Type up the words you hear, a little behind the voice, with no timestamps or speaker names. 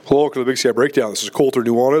Welcome to the Big Sky Breakdown. This is Colter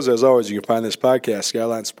Nuanez. As always, you can find this podcast,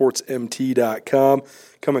 SkylineSportsMT.com.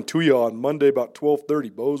 Coming to you on Monday about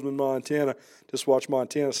 12:30, Bozeman, Montana. Just watch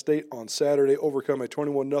Montana State on Saturday overcome a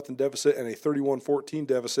 21-0 deficit and a 31-14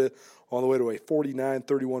 deficit on the way to a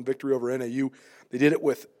 49-31 victory over NAU. They did it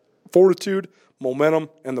with fortitude, momentum,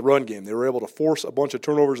 and the run game. They were able to force a bunch of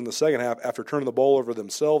turnovers in the second half after turning the ball over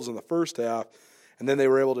themselves in the first half. And then they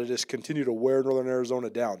were able to just continue to wear Northern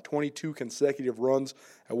Arizona down. 22 consecutive runs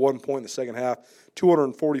at one point in the second half,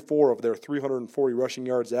 244 of their 340 rushing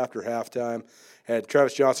yards after halftime. And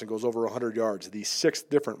Travis Johnson goes over 100 yards, the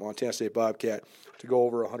sixth different Montana State Bobcat to go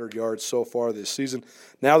over 100 yards so far this season.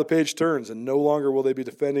 Now the page turns, and no longer will they be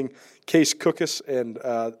defending Case Cookus and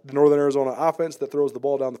the Northern Arizona offense that throws the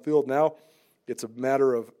ball down the field. Now it's a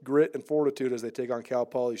matter of grit and fortitude as they take on Cal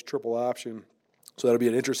Poly's triple option. So that'll be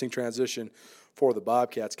an interesting transition for the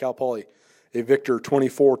Bobcats. Cal Poly, a victor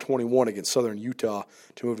 24-21 against Southern Utah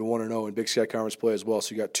to move to 1-0 in Big Sky Conference play as well.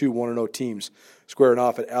 So you got two 1-0 teams squaring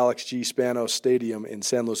off at Alex G. Spanos Stadium in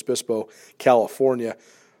San Luis Obispo, California.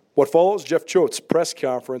 What follows? Jeff Choate's press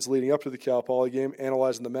conference leading up to the Cal Poly game,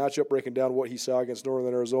 analyzing the matchup, breaking down what he saw against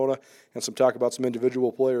Northern Arizona, and some talk about some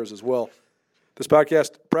individual players as well. This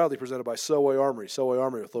podcast proudly presented by Selway Armory. Selway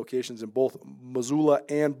Armory with locations in both Missoula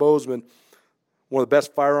and Bozeman. One of the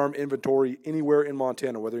best firearm inventory anywhere in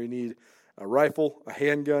Montana, whether you need a rifle, a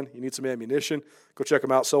handgun, you need some ammunition, go check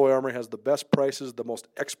them out. Selway Armory has the best prices, the most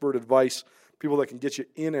expert advice, people that can get you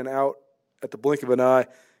in and out at the blink of an eye.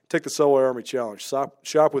 Take the Selway Armory Challenge.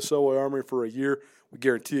 Shop with Selway Armory for a year. We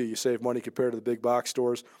guarantee you save money compared to the big box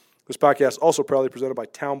stores. This podcast also proudly presented by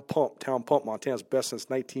Town Pump. Town Pump, Montana's best since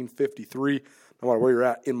 1953. No matter where you're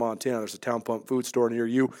at in Montana, there's a Town Pump food store near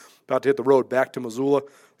you. About to hit the road back to Missoula.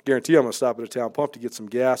 Guarantee I'm going to stop at a Town Pump to get some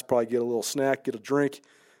gas, probably get a little snack, get a drink.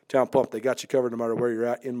 Town Pump, they got you covered no matter where you're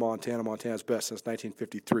at in Montana. Montana's best since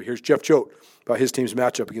 1953. Here's Jeff Choate about his team's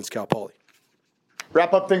matchup against Cal Poly.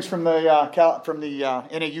 Wrap up things from the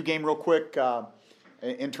NAU game real quick.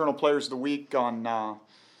 Internal players of the week on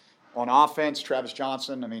offense. Travis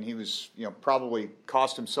Johnson. I mean, he was probably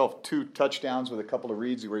cost himself 2 touchdowns with a couple of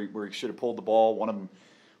reads where he should have pulled the ball. One of them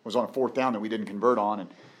was on a 4th down that we didn't convert on, and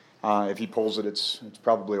if he pulls it, it's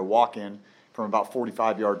probably a walk-in from about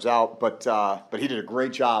 45 yards out. But he did a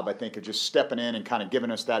great job, I think, of just stepping in and kind of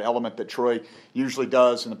giving us that element that Troy usually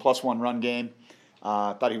does in the +1 run game.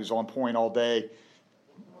 I thought he was on point all day.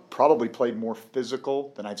 Probably played more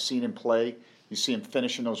physical than I've seen him play. You see him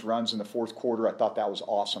finishing those runs in the 4th quarter. I thought that was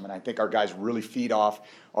awesome. And I think our guys really feed off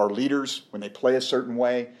our leaders when they play a certain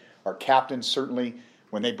way. Our captains, certainly,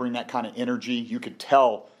 when they bring that kind of energy, you could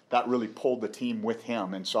tell that really pulled the team with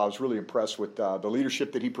him. And so I was really impressed with the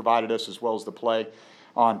leadership that he provided us as well as the play.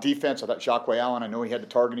 On defense, I thought Jacque Allen, I know he had the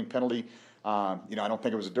targeting penalty. I don't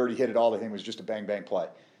think it was a dirty hit at all. I think it was just a bang-bang play.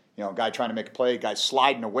 A guy trying to make a play, a guy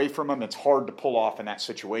sliding away from him. It's hard to pull off in that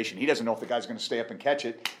situation. He doesn't know if the guy's going to stay up and catch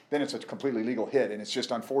it. Then it's a completely legal hit, and it's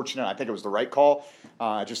just unfortunate. I think it was the right call.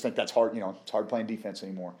 I just think that's hard. It's hard playing defense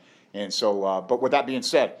anymore. And so, but with that being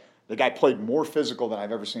said, the guy played more physical than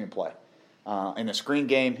I've ever seen him play. In the screen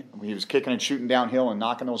game, he was kicking and shooting downhill and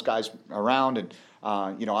knocking those guys around. And,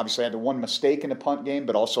 obviously had the one mistake in the punt game,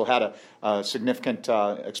 but also had a significant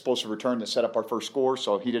explosive return that set up our first score.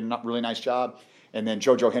 So he did a really nice job. And then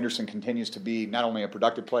JoJo Henderson continues to be not only a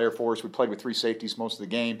productive player for us. We played with 3 safeties most of the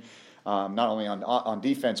game, not only on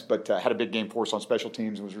defense, but had a big game for us on special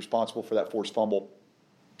teams and was responsible for that forced fumble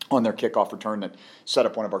on their kickoff return that set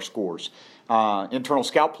up one of our scores. Internal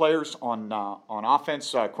scout players on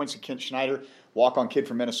offense, Quincy Kent Schneider, walk-on kid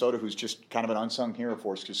from Minnesota who's just kind of an unsung hero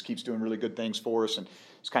for us, just keeps doing really good things for us and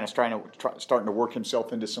is kind of starting to work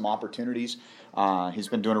himself into some opportunities. He's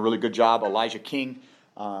been doing a really good job. Elijah King,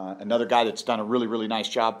 another guy that's done a really, really nice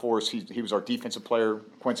job for us. He was our defensive player.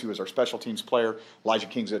 Quincy was our special teams player. Elijah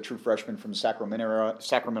King's a true freshman from the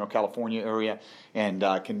Sacramento, California area, and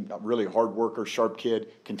really hard worker, sharp kid,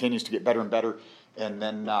 continues to get better and better. And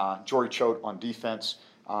then Jory Choate on defense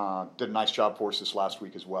did a nice job for us this last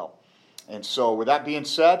week as well. And so with that being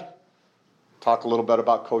said, talk a little bit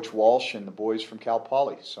about Coach Walsh and the boys from Cal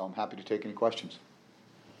Poly. So I'm happy to take any questions.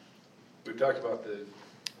 We talked about the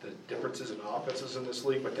differences in offenses in this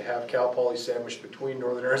league, but to have Cal Poly sandwiched between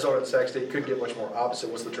Northern Arizona and Sac State could get much more opposite.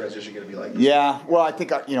 What's the transition going to be like? Yeah, well, I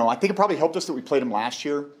think it probably helped us that we played them last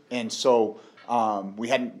year, and so we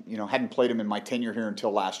hadn't played them in my tenure here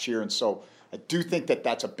until last year, and so I do think that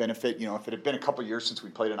that's a benefit. If it had been a couple of years since we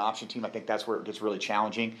played an option team, I think that's where it gets really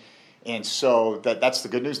challenging, and so that's the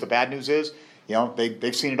good news. The bad news is,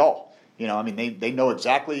 they've seen it all. They know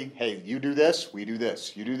exactly, hey, you do this, we do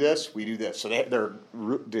this. You do this, we do this. So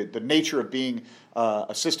the nature of being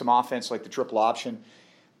a system offense like the triple option,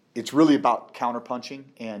 it's really about counterpunching,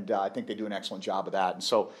 and I think they do an excellent job of that. And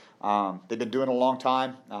so they've been doing it a long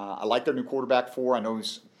time. I like their new quarterback I know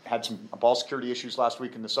he's had some ball security issues last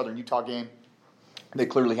week in the Southern Utah game. They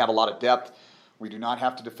clearly have a lot of depth. We do not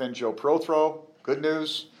have to defend Joe Prothro. Good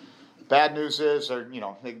news. Bad news is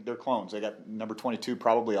they're clones. They got number 22,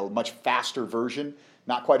 probably a much faster version,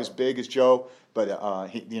 not quite as big as Joe, but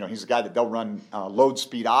he's a guy that they'll run load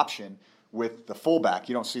speed option with the fullback.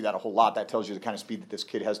 You don't see that a whole lot. That tells you the kind of speed that this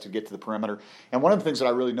kid has to get to the perimeter. And one of the things that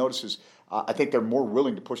I really notice is I think they're more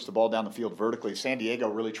willing to push the ball down the field vertically. San Diego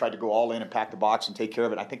really tried to go all in and pack the box and take care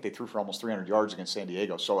of it. I think they threw for almost 300 yards against San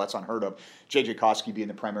Diego, so that's unheard of. J.J. Koski being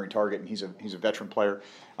the primary target, and he's a veteran player,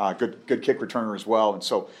 good kick returner as well. And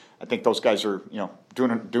so I think those guys are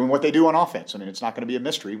doing what they do on offense. I mean, it's not going to be a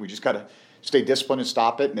mystery. We just got to stay disciplined and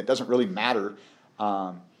stop it, and it doesn't really matter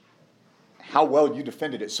how well you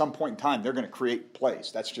defend it. At some point in time, they're going to create plays.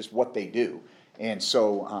 That's just what they do. And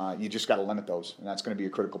so you just got to limit those, and that's going to be a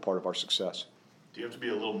critical part of our success. Do you have to be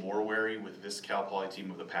a little more wary with this Cal Poly team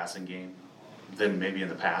of the passing game than maybe in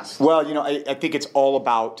the past? Well, I think it's all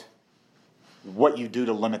about what you do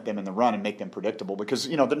to limit them in the run and make them predictable, because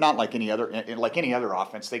they're not like any other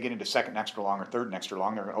offense. They get into second and extra long or third and extra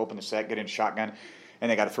long. They're going to open the set, get into shotgun, and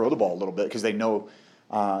they got to throw the ball a little bit because they know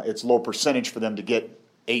it's low percentage for them to get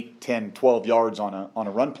 8, 10, 12 yards on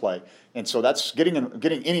a run play. And so that's getting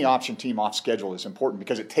any option team off schedule is important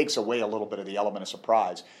because it takes away a little bit of the element of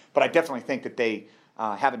surprise. But I definitely think that they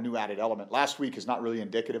have a new added element. Last week is not really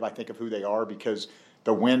indicative, I think, of who they are, because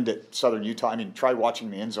the wind at Southern Utah, I mean, try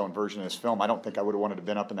watching the end zone version of this film. I don't think I would have wanted to have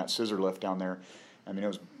been up in that scissor lift down there. I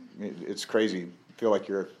mean, it's crazy. I feel like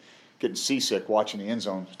you're getting seasick watching the end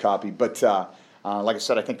zone copy. But like I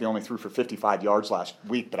said, I think they only threw for 55 yards last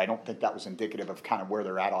week, but I don't think that was indicative of kind of where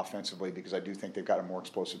they're at offensively, because I do think they've got a more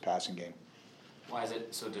explosive passing game. Why is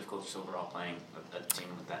it so difficult just overall playing a team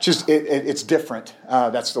with that? Just it's different.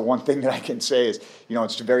 That's the one thing that I can say is,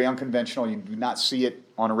 it's very unconventional. You do not see it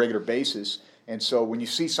on a regular basis. And so when you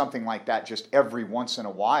see something like that just every once in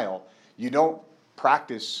a while, you don't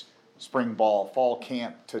practice spring ball, fall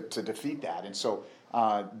camp to defeat that. And so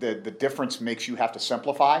the difference makes you have to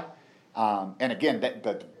simplify. And again,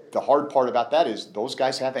 the hard part about that is those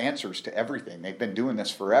guys have answers to everything. They've been doing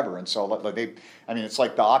this forever. And so it's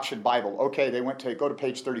like the option Bible. Okay, they went to go to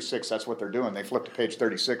page 36. That's what they're doing. They flip to page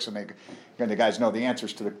 36 and the guys know the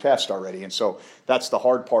answers to the test already. And so that's the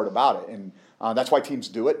hard part about it. And that's why teams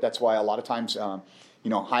do it. That's why a lot of times,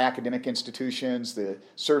 high academic institutions, the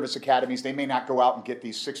service academies, they may not go out and get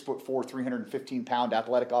these 6'4", 315-pound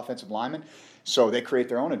athletic offensive linemen. So they create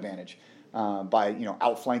their own advantage by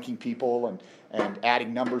outflanking people and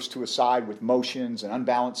adding numbers to a side with motions and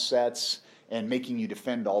unbalanced sets and making you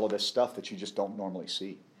defend all of this stuff that you just don't normally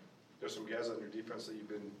see. There's some guys on your defense that you've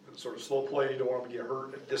been sort of slow play. You don't want them to get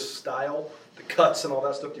hurt at this style, the cuts and all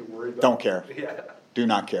that stuff. You worry about. Don't care. Yeah. Do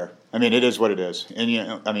not care. I mean, it is what it is, and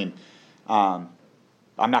I'm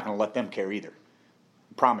not going to let them care either.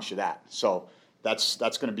 I promise you that. So that's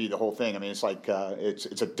going to be the whole thing. I mean, it's like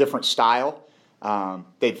it's a different style.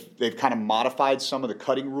 They've kind of modified some of the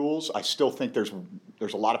cutting rules. I still think there's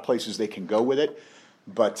a lot of places they can go with it,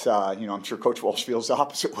 but I'm sure Coach Walsh feels the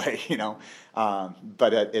opposite way.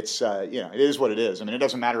 But it is what it is. I mean, it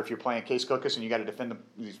doesn't matter if you're playing Case Cookus and you got to defend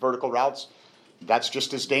these vertical routes. That's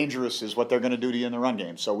just as dangerous as what they're going to do to you in the run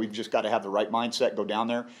game. So we've just got to have the right mindset, go down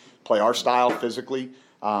there, play our style physically.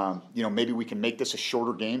 Maybe we can make this a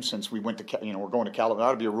shorter game since we went to, we're going to California. That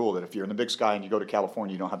ought to be a rule that if you're in the Big Sky and you go to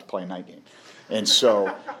California, you don't have to play a night game. And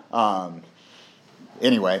so,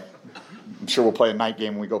 anyway, I'm sure we'll play a night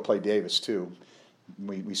game when we go play Davis too.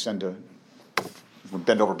 We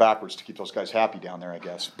bend over backwards to keep those guys happy down there, I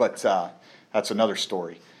guess. But that's another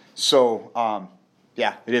story. So,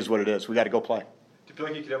 it is what it is. We got to go play. Do you feel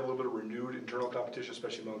like you could have a little bit of renewed internal competition,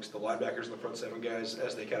 especially amongst the linebackers and the front seven guys,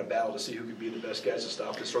 as they kind of battle to see who could be the best guys to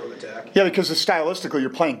stop this sort of attack? Yeah, because stylistically you're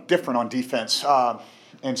playing different on defense.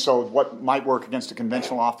 And so what might work against a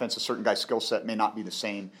conventional offense, a certain guy's skill set may not be the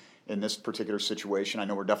same in this particular situation. I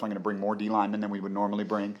know we're definitely going to bring more D linemen than we would normally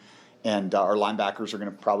bring. And our linebackers are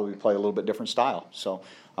going to probably play a little bit different style. So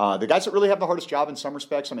the guys that really have the hardest job in some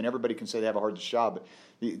respects, I mean, everybody can say they have a hardest job, but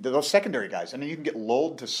those secondary guys, I mean, you can get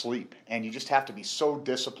lulled to sleep, and you just have to be so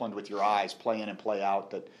disciplined with your eyes, play in and play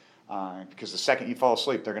out, that because the second you fall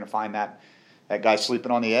asleep, they're going to find that guy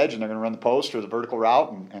sleeping on the edge, and they're going to run the post or the vertical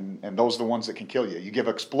route, and those are the ones that can kill you. You give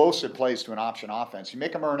explosive plays to an option offense. You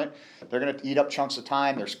make them earn it. They're going to eat up chunks of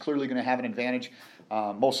time. They're clearly going to have an advantage.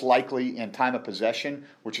 Most likely in time of possession,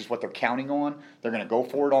 which is what they're counting on. They're going to go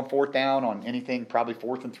for it on fourth down, on anything probably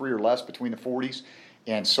 4th and 3 or less between the 40s.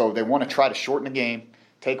 And so they want to try to shorten the game,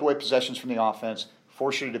 take away possessions from the offense,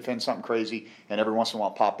 force you to defend something crazy, and every once in a while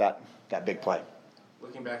pop that big play.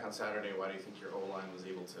 Looking back on Saturday, why do you think your O-line was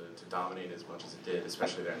able to dominate as much as it did,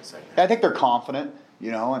 especially there in the second half? I think they're confident,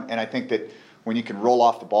 and I think that when you can roll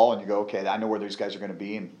off the ball and you go, okay, I know where these guys are going to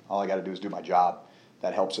be, and all I got to do is do my job.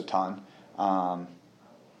 That helps a ton. I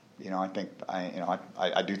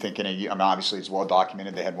do think obviously it's well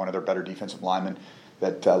documented. They had one of their better defensive linemen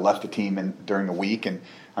that left the team during the week, and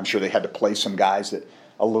I'm sure they had to play some guys that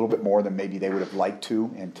a little bit more than maybe they would have liked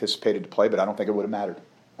to, anticipated to play, but I don't think it would have mattered.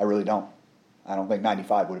 I really don't. I don't think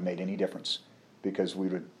 95 would have made any difference because we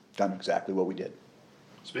would have done exactly what we did.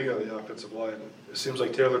 Speaking of the offensive line, it seems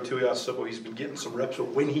like Taylor Tuiasosopo, he's been getting some reps, but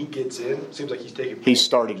when he gets in, it seems like he's taking. He's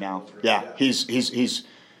starting now. Yeah. He's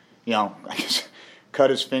I guess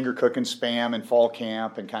cut his finger cooking Spam in fall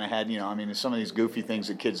camp and kind of had some of these goofy things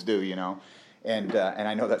that kids do, and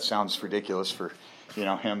I know that sounds ridiculous for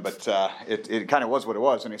him, but it kind of was what it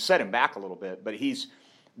was, and it set him back a little bit. But he's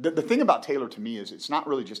the thing about Taylor to me is it's not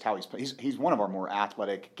really just how he's playing. He's one of our more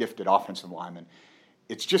athletic, gifted offensive linemen.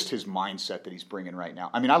 It's just his mindset that he's bringing right now.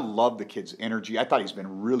 I mean, I love the kid's energy. I thought he's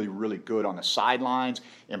been really, really good on the sidelines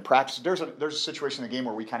in practice. There's a situation in the game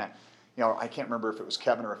where we kind of, I can't remember if it was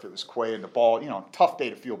Kevin or if it was Quay, and the ball, tough day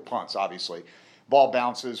to field punts, obviously. Ball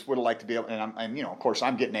bounces, would have liked to be able, and of course,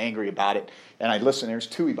 I'm getting angry about it. And I listen, there's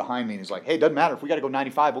Tui behind me, and he's like, hey, it doesn't matter. If we got to go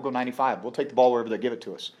 95, we'll go 95. We'll take the ball wherever they give it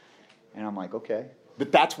to us. And I'm like, okay.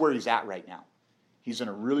 But that's where he's at right now. He's in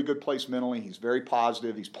a really good place mentally. He's very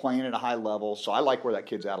positive. He's playing at a high level. So I like where that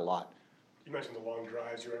kid's at a lot. You mentioned the long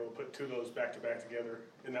drives. You were able to put two of those back-to-back together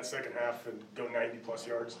in that second half and go 90-plus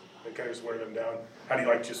yards and kind of just wear them down. How do you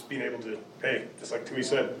like just being able to, hey, just like Tui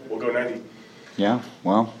said, we'll go 90? Yeah,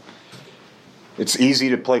 well, it's easy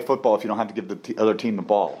to play football if you don't have to give the other team the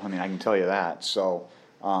ball. I mean, I can tell you that. So,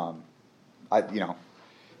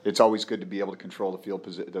 it's always good to be able to control the field,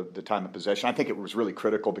 the time of possession. I think it was really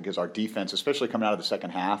critical because our defense, especially coming out of the second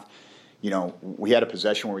half, we had a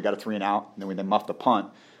possession where we got a 3-and-out, and then we muffed the punt.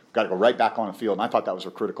 We've got to go right back on the field, and I thought that was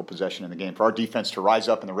a critical possession in the game for our defense to rise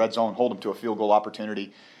up in the red zone, hold them to a field goal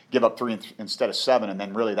opportunity, give up 3 instead of 7, and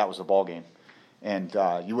then really that was a ball game. And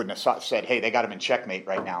you wouldn't have said, hey, they got him in checkmate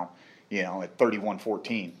right now, at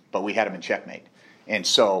 31-14, but we had him in checkmate. And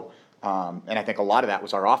so. And I think a lot of that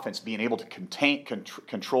was our offense being able to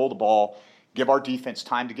control the ball, give our defense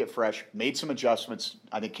time to get fresh, made some adjustments.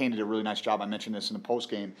 I think Kane did a really nice job. I mentioned this in the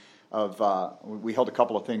postgame of we held a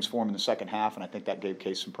couple of things for him in the second half, and I think that gave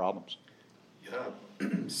Case some problems. Yeah,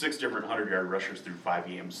 6 different 100-yard rushers through 5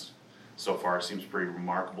 games so far seems pretty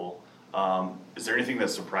remarkable. Is there anything that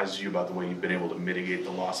surprises you about the way you've been able to mitigate the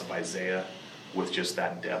loss of Isaiah with just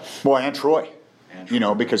that depth? Boy, and Troy.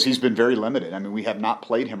 Because he's been very limited. I mean, we have not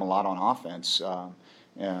played him a lot on offense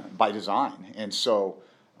by design. And so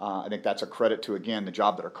I think that's a credit to, again, the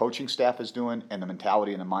job that our coaching staff is doing and the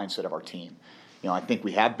mentality and the mindset of our team. I think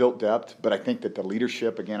we have built depth, but I think that the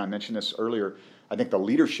leadership, again, I mentioned this earlier, I think the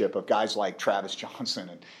leadership of guys like Travis Johnson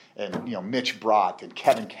and Mitch Brott and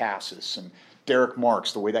Kevin Cassis and Derek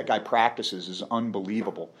Marks, the way that guy practices is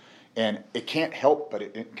unbelievable. And it can't help but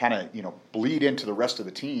it kind of, bleed into the rest of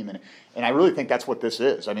the team. And I really think that's what this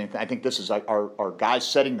is. I mean, I think this is our guys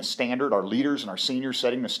setting the standard, our leaders and our seniors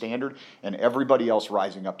setting the standard, and everybody else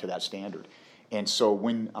rising up to that standard. And so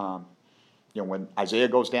when Isaiah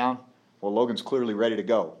goes down, well, Logan's clearly ready to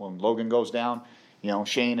go. When Logan goes down,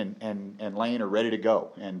 Shane and Lane are ready to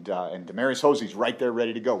go. And Demarius Hosey's right there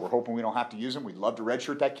ready to go. We're hoping we don't have to use him. We'd love to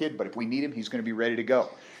redshirt that kid, but if we need him, he's going to be ready to go.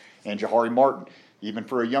 And Jahari Martin, even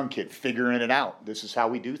for a young kid, figuring it out. This is how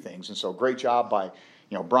we do things. And so great job by,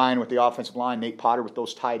 Brian with the offensive line, Nate Potter with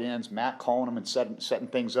those tight ends, Matt calling them and setting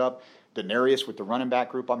things up, Denarius with the running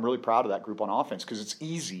back group. I'm really proud of that group on offense because it's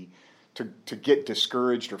easy to get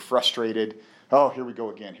discouraged or frustrated. Oh, here we go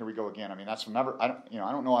again. I mean, that's never. I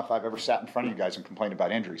don't know if I've ever sat in front of you guys and complained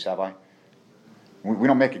about injuries, have I? We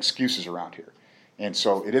don't make excuses around here. And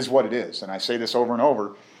so it is what it is. And I say this over and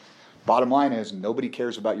over. Bottom line is nobody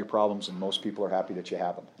cares about your problems, and most people are happy that you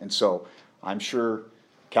have them. And so I'm sure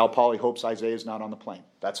Cal Poly hopes Isaiah's not on the plane.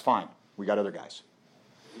 That's fine. We got other guys.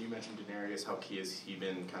 You mentioned Denarius. How key has he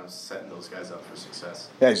been kind of setting those guys up for success?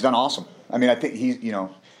 Yeah, he's done awesome. I mean, I think he's,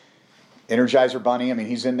 Energizer Bunny. I mean,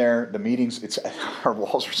 he's in there. The meetings, our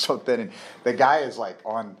walls are so thin. And the guy is like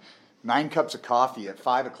on 9 cups of coffee at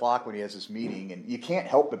 5 o'clock when he has his meeting, and you can't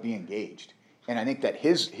help but be engaged. And I think that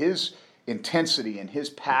his intensity and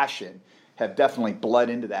his passion have definitely bled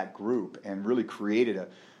into that group and really created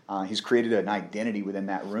he's created an identity within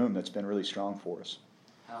that room that's been really strong for us.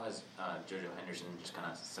 How has JoJo Henderson just kind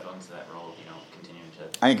of settled into that role, continuing to...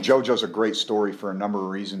 I think JoJo's a great story for a number of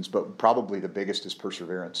reasons, but probably the biggest is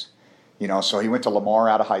perseverance. So he went to Lamar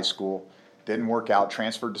out of high school, didn't work out,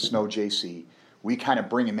 transferred to Snow JC. We kind of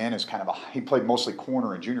bring him in as kind of he played mostly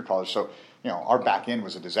corner in junior college, so our back end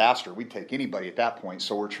was a disaster. We'd take anybody at that point,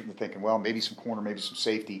 so we're thinking, well, maybe some corner, maybe some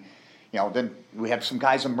safety. Then we had some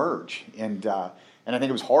guys emerge, and I think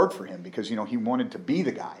it was hard for him because he wanted to be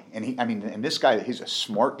the guy, and this guy, he's a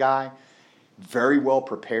smart guy, very well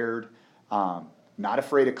prepared, not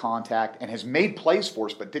afraid of contact, and has made plays for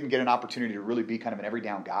us, but didn't get an opportunity to really be kind of an every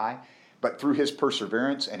down guy. But through his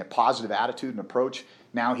perseverance and a positive attitude and approach,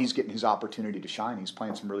 now he's getting his opportunity to shine. He's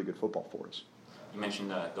playing some really good football for us. You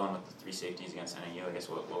mentioned going with the 3 safeties against NAU. I guess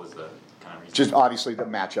what was the kind of reason? Just obviously the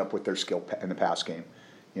matchup with their skill in the pass game,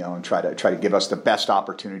 and try to give us the best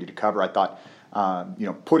opportunity to cover. I thought,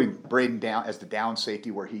 putting Braden down as the down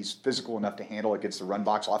safety where he's physical enough to handle against the run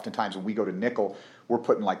box. Oftentimes when we go to nickel, we're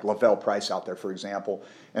putting like Lavelle Price out there, for example,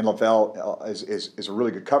 and Lavelle is a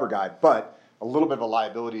really good cover guy, but a little bit of a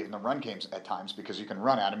liability in the run games at times because you can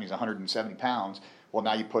run at him. He's 170 pounds. Well,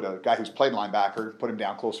 now you put a guy who's played linebacker, put him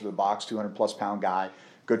down closer to the box, 200-plus pound guy,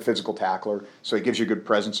 good physical tackler, so he gives you good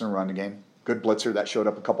presence in the run game, good blitzer that showed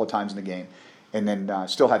up a couple of times in the game, and then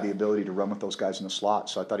still had the ability to run with those guys in the slot.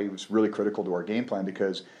 So I thought he was really critical to our game plan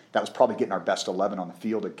because that was probably getting our best 11 on the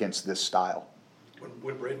field against this style.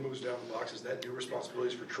 When Braden moves down the box, is that new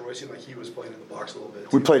responsibilities for Troy? It seemed like he was playing in the box a little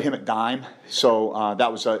bit. We played him at dime, so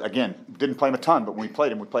that was, again, didn't play him a ton, but when we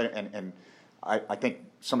played him, and I think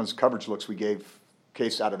some of his coverage looks we gave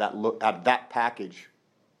Case out of that package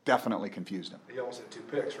definitely confused him. He almost had 2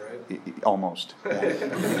 picks, right? Almost.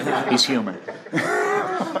 Yeah. He's human.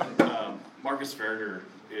 Marcus Farrager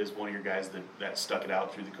is one of your guys that stuck it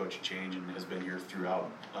out through the coaching change and has been here throughout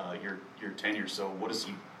your tenure. So what has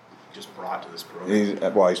he just brought to this program?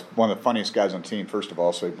 He's one of the funniest guys on the team, first of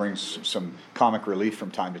all, so he brings some comic relief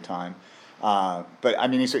from time to time. But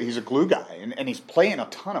he's a glue guy, and he's playing a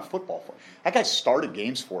ton of football for us. That guy started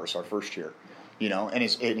games for us our first year, and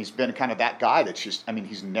he's been kind of that guy that's just,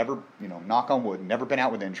 he's never, knock on wood, never been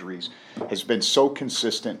out with injuries, has been so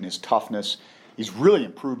consistent in his toughness. He's really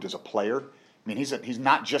improved as a player. He's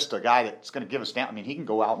not just a guy that's going to give us down. He can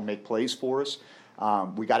go out and make plays for us.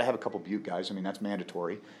 We got to have a couple Butte guys. That's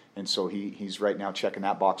mandatory. And so he's right now checking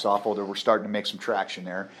that box off, although we're starting to make some traction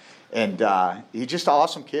there. And he's just an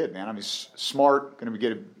awesome kid, man. He's smart, going to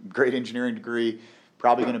get a great engineering degree,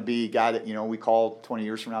 probably going to be a guy that, we call 20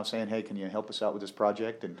 years from now saying, hey, can you help us out with this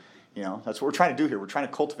project? And, that's what we're trying to do here. We're trying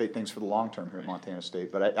to cultivate things for the long term here at Montana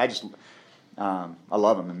State. But I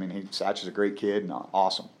love him. Satch is a great kid and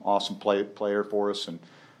awesome player for us, and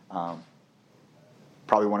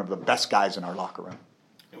probably one of the best guys in our locker room.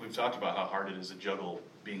 And we've talked about how hard it is to juggle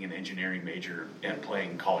being an engineering major and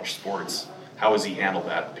playing college sports. How has he handled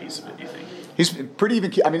that piece of it, do you think? He's pretty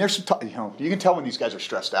even. There's some, you can tell when these guys are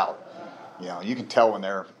stressed out. You can tell when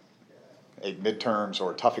they're midterms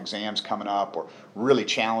or tough exams coming up or really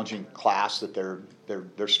challenging class that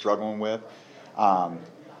they're struggling with.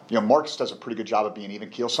 Marcus does a pretty good job of being even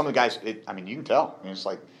keel. Some of the guys, you can tell. It's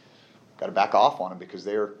like got to back off on them because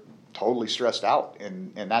they're totally stressed out,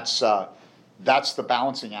 and that's the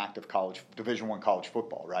balancing act of Division I college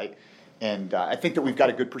football, right? And I think that we've got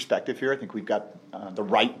a good perspective here. I think we've got the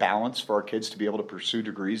right balance for our kids to be able to pursue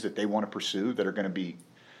degrees that they want to pursue that are going to be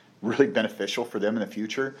really beneficial for them in the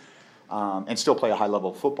future, and still play a high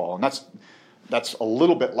level of football. And that's a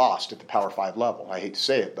little bit lost at the Power 5 level. I hate to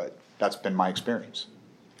say it, but that's been my experience.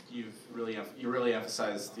 You really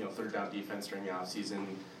emphasized third down defense during the offseason.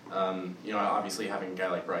 Obviously having a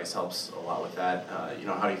guy like Bryce helps a lot with that.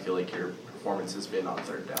 How do you feel like your performance has been on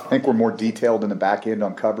third down? I think we're more detailed in the back end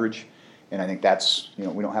on coverage, and I think that's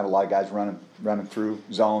we don't have a lot of guys running through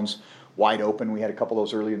zones wide open. We had a couple of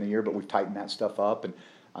those early in the year, but we've tightened that stuff up, and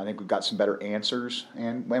I think we've got some better answers,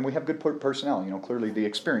 and we have good personnel. Clearly the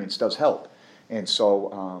experience does help, and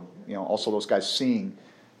so also those guys seeing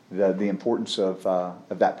the importance of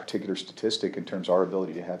that particular statistic in terms of our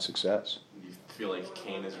ability to have success. Do you feel like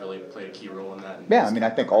Kane has really played a key role in that? Yeah, I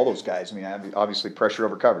think all those guys. Obviously pressure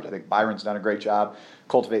over coverage. I think Byron's done a great job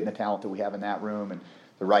cultivating the talent that we have in that room and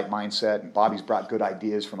the right mindset. And Bobby's brought good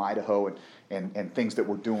ideas from Idaho and things that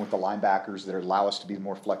we're doing with the linebackers that allow us to be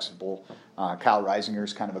more flexible. Kyle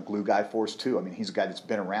Reisinger's kind of a glue guy for us too. He's a guy that's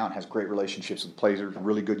been around, has great relationships with players, a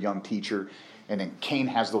really good young teacher. And then Kane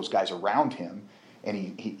has those guys around him, and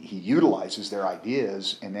he utilizes their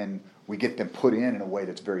ideas, and then we get them put in a way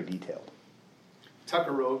that's very detailed.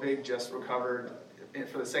 Tucker Rovig just recovered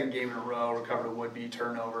for the second game in a row, recovered a would-be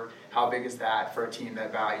turnover. How big is that for a team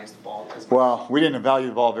that values the ball? Well, we didn't value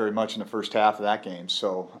the ball very much in the first half of that game,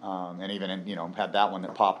 so and even had that one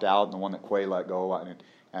that popped out and the one that Quay let go, and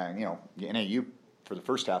NAU for the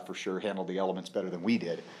first half for sure handled the elements better than we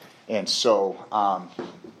did, and so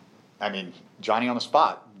I mean, Johnny on the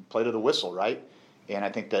spot, play to the whistle, right? And I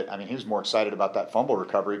think that, I mean, he was more excited about that fumble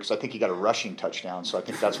recovery because I think he got a rushing touchdown. So I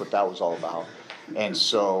think that's what that was all about. And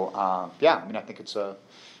so, yeah, I mean, I think it's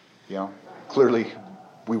clearly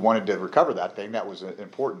we wanted to recover that thing. That was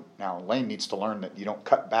important. Now, Lane needs to learn that you don't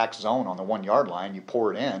cut back zone on the 1 yard line. You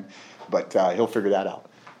pour it in, but he'll figure that out.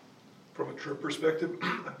 From a trip perspective,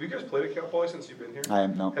 have you guys played at Cal Poly since you've been here? I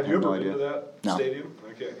have no. Have you ever no been idea. to that No. stadium?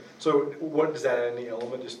 Okay. So what does that add any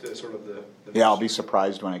element, just to sort of the Yeah, I'll be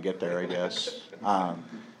surprised when I get there, I guess. I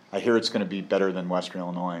hear it's going to be better than Western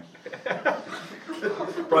Illinois.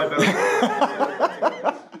 probably better.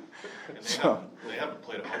 And they haven't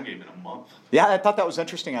played a home game in a month. Yeah, I thought that was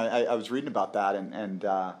interesting. I was reading about that, and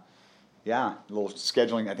yeah, a little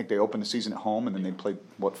scheduling. I think they opened the season at home, and then they played,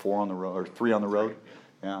 4 on the road, or 3 on the road?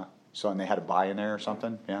 Yeah. So, and they had a bye in there or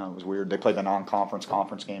something. Yeah, it was weird. They played the non-conference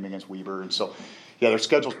conference game against Weber, and so, yeah, their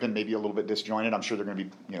schedule's been maybe a little bit disjointed. I'm sure they're going to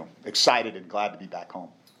be, excited and glad to be back home.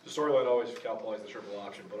 The storyline always for Cal Poly is the triple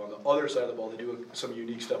option, but on the other side of the ball, they do some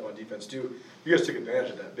unique stuff on defense too. You guys took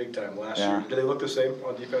advantage of that big time last year. Do they look the same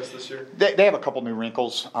on defense this year? They have a couple new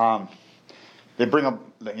wrinkles. They bring up,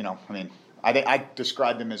 I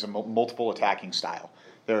describe them as a multiple attacking style.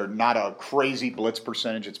 They're not a crazy blitz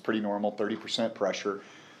percentage. It's pretty normal, 30% pressure.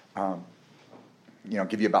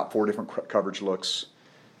 Give you about 4 different coverage looks.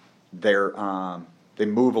 They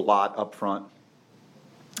move a lot up front,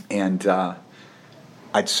 and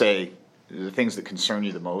I'd say the things that concern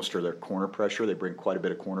you the most are their corner pressure. They bring quite a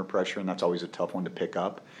bit of corner pressure, and that's always a tough one to pick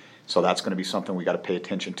up. So that's going to be something we got to pay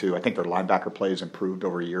attention to. I think their linebacker play has improved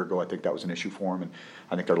over a year ago. I think that was an issue for them, and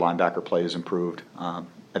I think their linebacker play has improved. I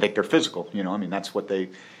think they're physical. That's what they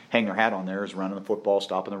hang their hat on there, is running the football,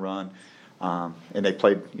 stopping the run. And they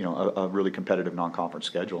played, a really competitive non-conference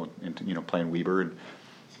schedule, and playing Weber,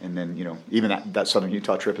 and then even that Southern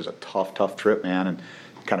Utah trip is a tough trip, man, and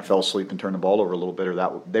kind of fell asleep and turned the ball over a little bit, or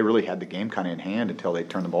that they really had the game kind of in hand until they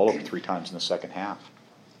turned the ball over 3 times in the second half.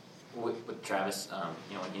 With Travis,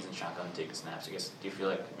 when he's in shotgun and taking snaps, I guess, do you feel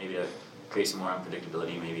like maybe to create some more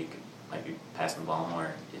unpredictability, maybe might be passing the ball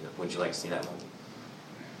more? Would you like to see that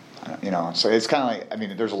one? So it's kind of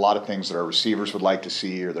like, there's a lot of things that our receivers would like to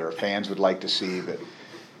see, or that our fans would like to see, but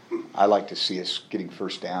I like to see us getting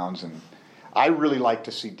first downs, and I really like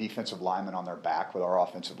to see defensive linemen on their back with our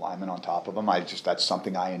offensive linemen on top of them. That's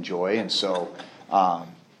something I enjoy, and so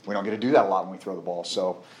we don't get to do that a lot when we throw the ball.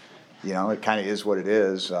 So, it kind of is what it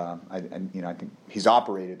is. I think he's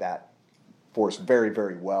operated that for us very,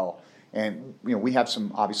 very well, and we have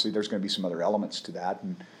some. Obviously, there's going to be some other elements to that,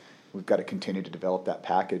 and we've got to continue to develop that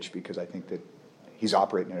package because I think that he's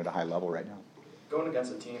operating at a high level right now. Going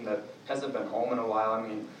against a team that hasn't been home in a while,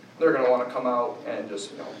 they're going to want to come out and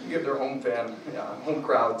just give their home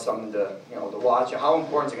crowd something to to watch. How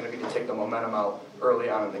important is it going to be to take the momentum out early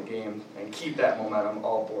on in the game and keep that momentum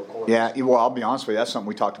all 4 quarters? Yeah, well, I'll be honest with you. That's something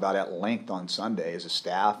we talked about at length on Sunday as a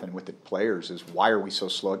staff and with the players. Is why are we so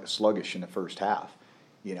sluggish in the first half?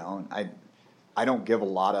 And I don't give a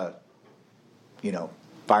lot of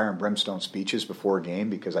fire and brimstone speeches before a game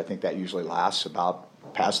because I think that usually lasts about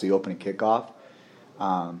past the opening kickoff.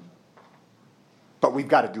 But we've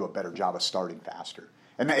got to do a better job of starting faster.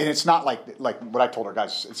 And it's not like what I told our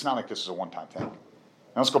guys, it's not like this is a one-time thing. Now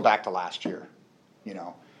let's go back to last year,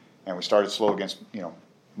 and we started slow against,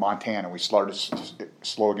 Montana. We started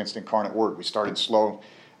slow against Incarnate Word. We started slow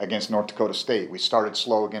against North Dakota State. We started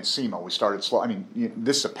slow against SEMO. We started slow.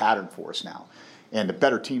 This is a pattern for us now. And the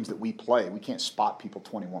better teams that we play, we can't spot people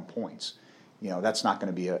 21 points. That's not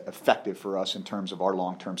going to be effective for us in terms of our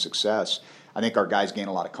long-term success. I think our guys gain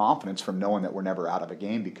a lot of confidence from knowing that we're never out of a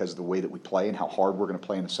game because of the way that we play and how hard we're going to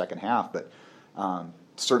play in the second half. But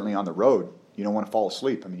certainly on the road, you don't want to fall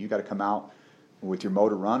asleep. You got to come out with your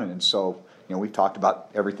motor running. And so, we've talked about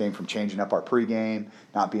everything from changing up our pregame,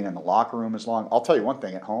 not being in the locker room as long. I'll tell you one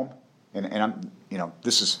thing at home, and I'm,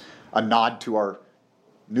 this is a nod to our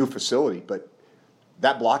new facility, but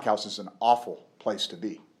that blockhouse is an awful place to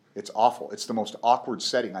be. It's awful. It's the most awkward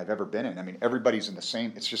setting I've ever been in. Everybody's in the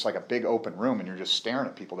same, it's just like a big open room and you're just staring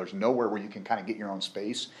at people. There's nowhere where you can kind of get your own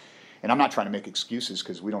space. And I'm not trying to make excuses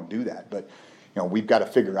because we don't do that. But, we've got to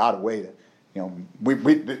figure out a way to,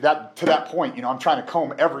 to that point, I'm trying to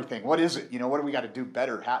comb everything. What is it? What do we got to do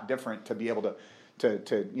better, different to be able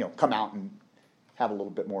to come out and have a little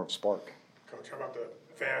bit more of a spark? Coach, how about the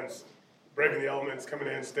fans braving the elements, coming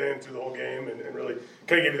in, staying through the whole game, and really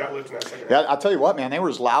kind of give you that lift in that second half? Yeah, I'll tell you what, man, they were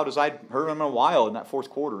as loud as I'd heard them in a while in that fourth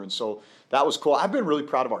quarter, and so that was cool. I've been really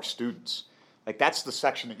proud of our students. That's the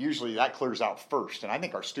section that usually that clears out first, and I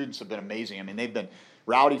think our students have been amazing. They've been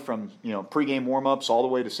rowdy from pregame warm-ups all the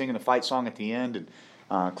way to singing the fight song at the end, and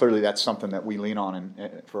clearly that's something that we lean on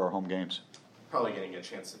for our home games. Probably getting a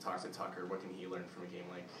chance to talk to Tucker. What can he learn from a game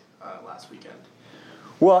like last weekend?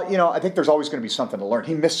 Well, I think there's always going to be something to learn.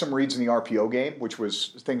 He missed some reads in the RPO game, which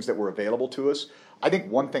was things that were available to us. I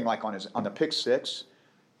think one thing, like on the pick six,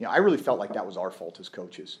 I really felt like that was our fault as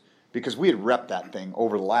coaches because we had repped that thing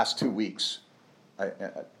over the last 2 weeks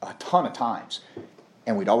a ton of times,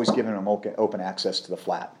 and we'd always given him open access to the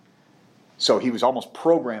flat. So he was almost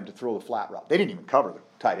programmed to throw the flat route. They didn't even cover the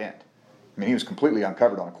tight end. I mean, he was completely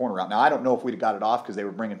uncovered on a corner route. Now, I don't know if we'd have got it off because they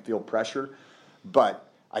were bringing field pressure, but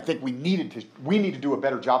I think we need to do a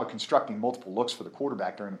better job of constructing multiple looks for the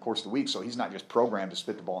quarterback during the course of the week so he's not just programmed to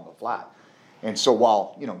spit the ball in the flat. And so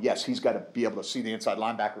while, yes, he's got to be able to see the inside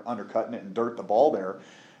linebacker undercutting it and dirt the ball there,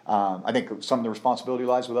 I think some of the responsibility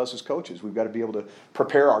lies with us as coaches. We've got to be able to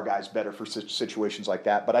prepare our guys better for situations like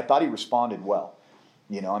that. But I thought he responded well.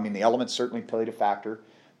 The elements certainly played a factor,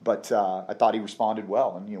 but I thought he responded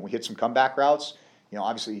well. And, we hit some comeback routes.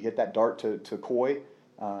 Obviously he hit that dart to Coy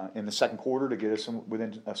in the second quarter to get us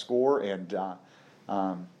within a score, and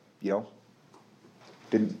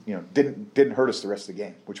didn't hurt us the rest of the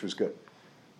game, which was good.